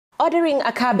Ordering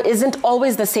a cab isn't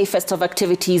always the safest of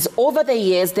activities. Over the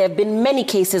years, there have been many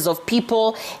cases of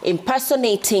people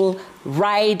impersonating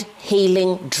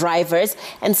ride-hailing drivers,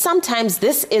 and sometimes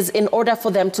this is in order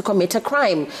for them to commit a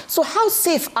crime. So how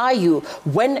safe are you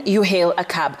when you hail a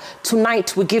cab?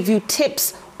 Tonight, we give you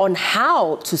tips on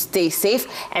how to stay safe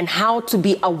and how to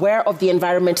be aware of the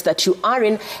environment that you are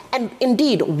in, and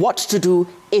indeed what to do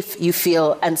if you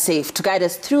feel unsafe. To guide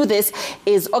us through this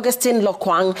is Augustine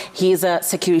Lokwang. He is a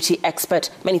security expert.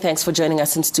 Many thanks for joining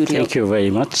us in studio. Thank you very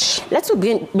much. Let's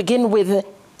begin with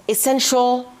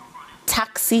essential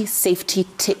taxi safety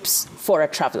tips for a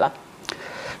traveler.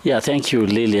 Yeah, thank you,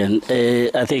 Lillian.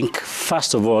 I think,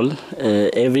 first of all,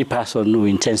 every person who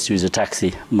intends to use a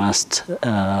taxi must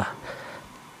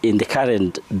in the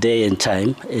current day and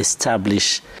time,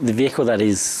 establish the vehicle that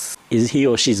is he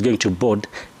or she is going to board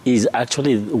is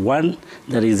actually one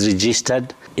that is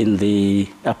registered in the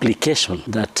application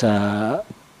that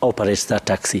operates that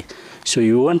taxi. So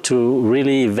you want to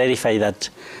really verify that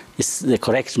it's the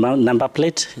correct number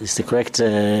plate, it's the correct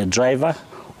driver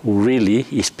who really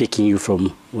is picking you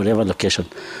from whatever location.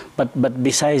 But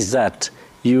besides that,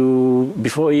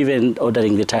 before even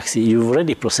ordering the taxi, you've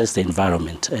already processed the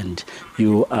environment and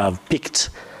you have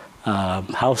picked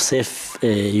how safe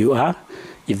you are.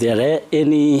 If there are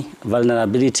any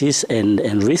vulnerabilities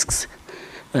and risks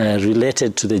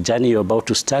related to the journey you're about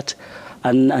to start,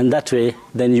 and that way,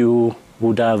 then you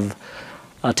would have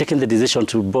taken the decision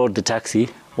to board the taxi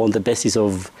on the basis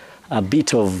of a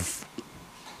bit of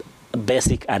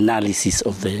basic analysis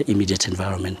of the immediate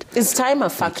environment. Is time a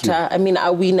factor? I mean,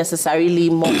 are we necessarily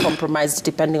more compromised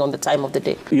depending on the time of the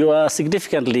day? You are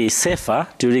significantly safer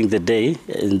during the day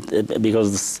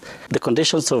because the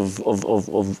conditions of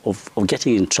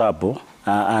getting in trouble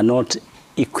are not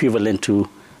equivalent to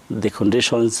the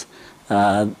conditions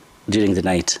during the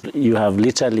night. You have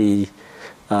literally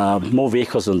more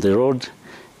vehicles on the road.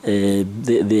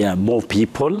 There are more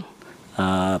people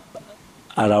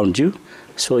around you.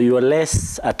 So you are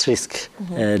less at risk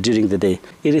during the day,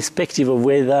 irrespective of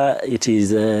whether it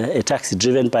is a taxi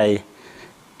driven by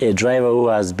a driver who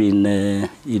has been,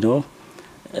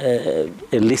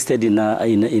 enlisted in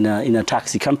a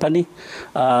taxi company.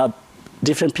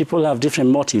 Different people have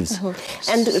different motives.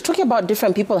 And talking about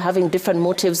different people having different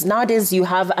motives, nowadays you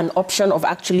have an option of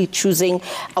actually choosing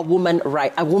a woman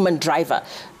driver.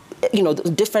 You know,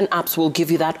 different apps will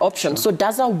give you that option. Sure. So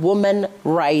does a woman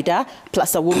rider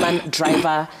plus a woman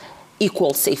driver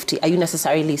equal safety? Are you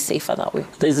necessarily safer that way?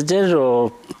 There's a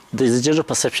general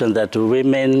perception that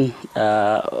women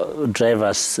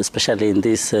drivers, especially in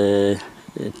these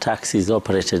taxis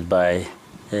operated by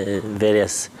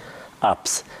various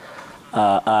apps,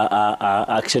 are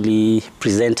actually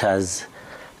present as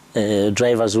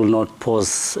drivers will not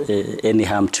pose any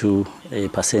harm to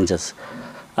passengers.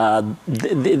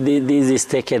 This is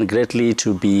taken greatly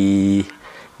to be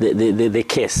the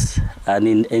case, and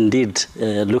indeed,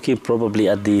 looking probably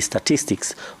at the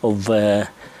statistics of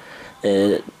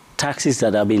taxis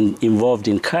that have been involved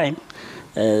in crime,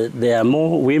 there are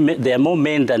more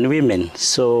men than women.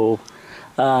 So,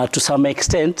 to some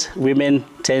extent, women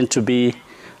tend to be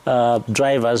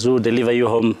drivers who deliver you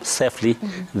home safely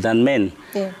than men,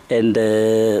 and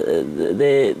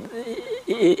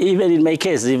even in my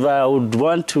case, if I would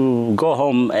want to go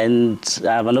home and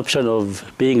have an option of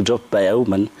being dropped by a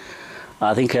woman,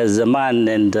 I think as a man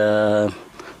and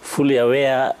fully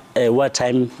aware what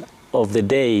time of the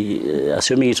day,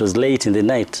 assuming it was late in the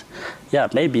night,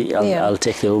 maybe I'll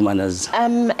take the woman as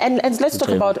and let's talk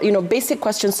about, basic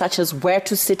questions such as where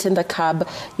to sit in the cab.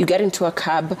 You get into a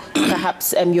cab,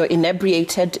 perhaps you're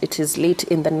inebriated, it is late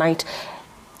in the night.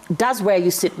 Does where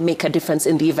you sit make a difference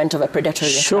in the event of a predatory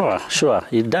attack? Sure,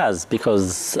 it does,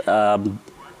 because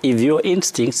if your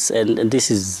instincts, and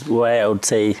this is where I would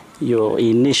say your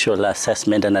initial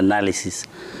assessment and analysis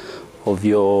of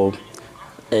your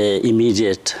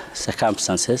immediate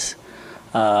circumstances,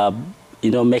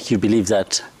 make you believe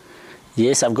that,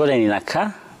 yes, I've gotten in a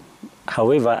car,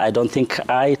 however, I don't think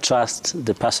I trust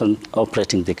the person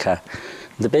operating the car.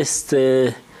 The best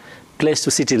place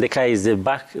to sit in the car is the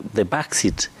back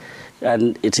seat.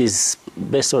 And it is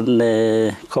based on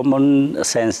common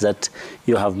sense that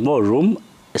you have more room,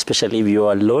 especially if you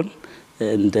are alone,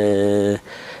 and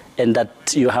that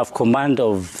you have command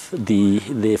of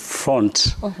the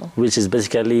front, which is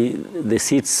basically the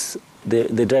seats,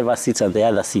 the driver's seats and the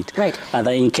other seat. Right. And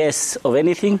in case of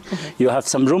anything, you have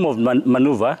some room of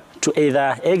maneuver to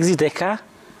either exit the car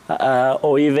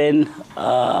or even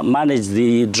manage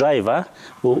the driver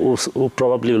who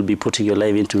probably will be putting your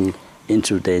life into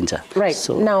danger. Right.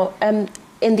 So now,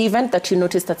 in the event that you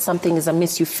notice that something is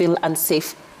amiss, you feel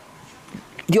unsafe,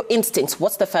 your instincts,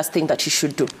 what's the first thing that you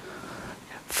should do?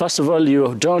 First of all,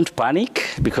 you don't panic,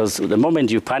 because the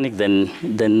moment you panic,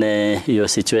 then your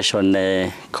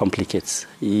situation complicates.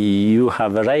 You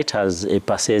have a right as a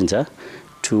passenger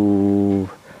to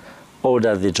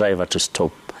order the driver to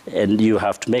stop, and you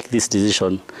have to make this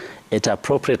decision at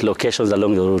appropriate locations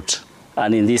along the route.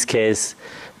 And in this case,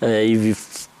 if you,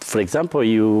 for example,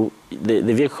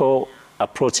 the vehicle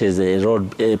approaches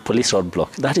a police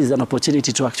roadblock, that is an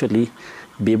opportunity to actually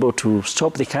be able to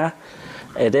stop the car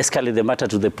and escalate the matter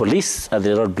to the police at the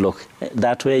roadblock.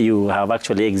 That way you have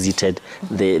actually exited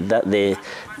the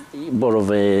more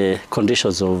of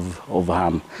conditions of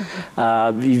harm.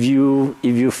 If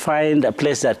you find a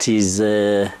place that is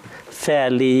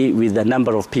fairly with a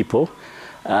number of people,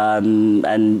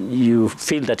 and you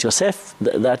feel that you're safe,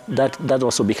 that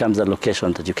also becomes a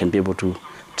location that you can be able to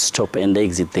stop and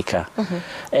exit the car.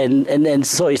 And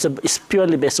so it's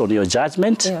purely based on your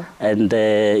judgment and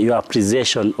your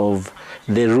appreciation of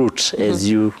the route as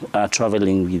you are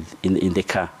traveling in the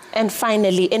car. And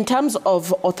finally, in terms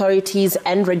of authorities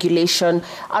and regulation,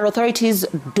 are authorities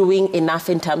doing enough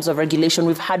in terms of regulation?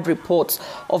 We've had reports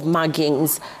of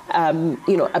muggings,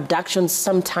 abductions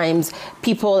sometimes,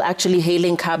 people actually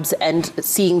hailing cabs and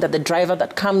seeing that the driver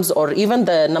that comes or even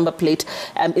the number plate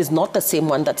is not the same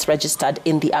one that's registered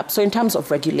in the app. So in terms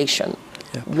of regulation,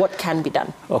 what can be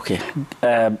done? Okay.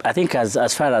 I think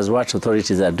as far as what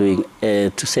authorities are doing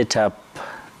to set up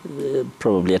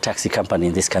probably a taxi company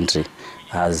in this country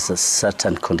has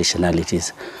certain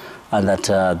conditionalities, and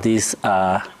that these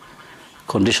are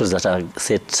conditions that are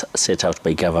set out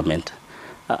by government.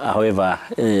 However,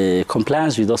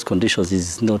 compliance with those conditions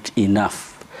is not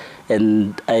enough,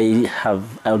 and I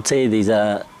would say there's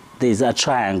a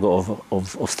triangle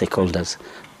of stakeholders.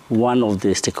 One of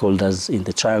the stakeholders in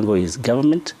the triangle is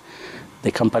government,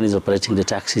 the companies operating the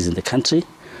taxis in the country,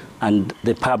 and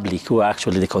the public, who are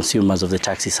actually the consumers of the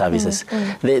taxi services.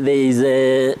 There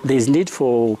is need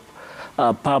for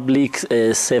public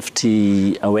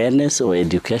safety awareness or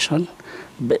education.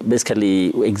 Basically,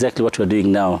 exactly what we're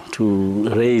doing now to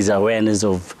raise awareness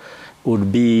of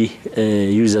would-be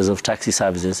users of taxi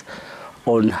services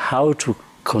on how to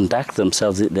conduct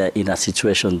themselves in a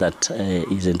situation that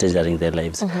is endangering their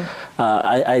lives.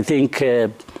 I think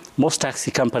most taxi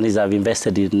companies have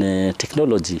invested in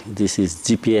technology. This is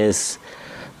GPS.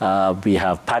 We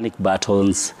have panic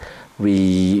buttons.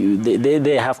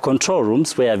 They have control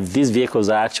rooms where these vehicles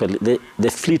are actually,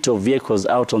 the fleet of vehicles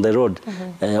out on the road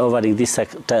offering these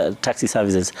taxi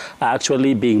services are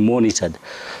actually being monitored.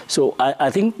 So I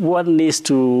think what needs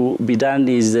to be done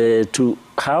is to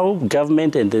how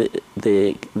government and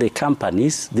the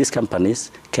companies, these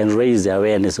companies, can raise the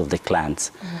awareness of the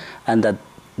clients, and that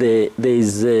the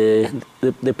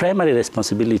primary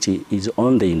responsibility is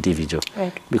on the individual,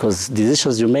 because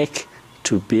decisions you make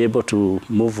to be able to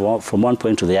move on from one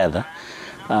point to the other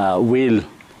will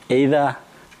either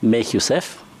make you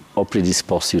safe or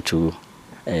predispose you to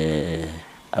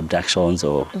abductions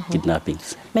or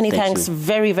kidnappings. Many thanks.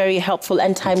 Very, very helpful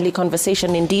and timely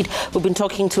conversation indeed. We've been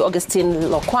talking to Augustine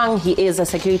Lokwang. He is a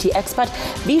security expert.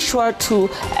 Be sure to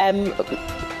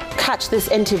catch this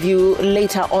interview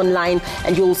later online,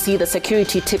 and you'll see the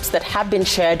security tips that have been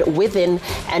shared within,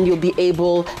 and you'll be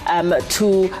able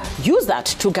to use that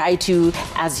to guide you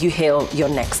as you hail your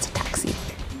next taxi.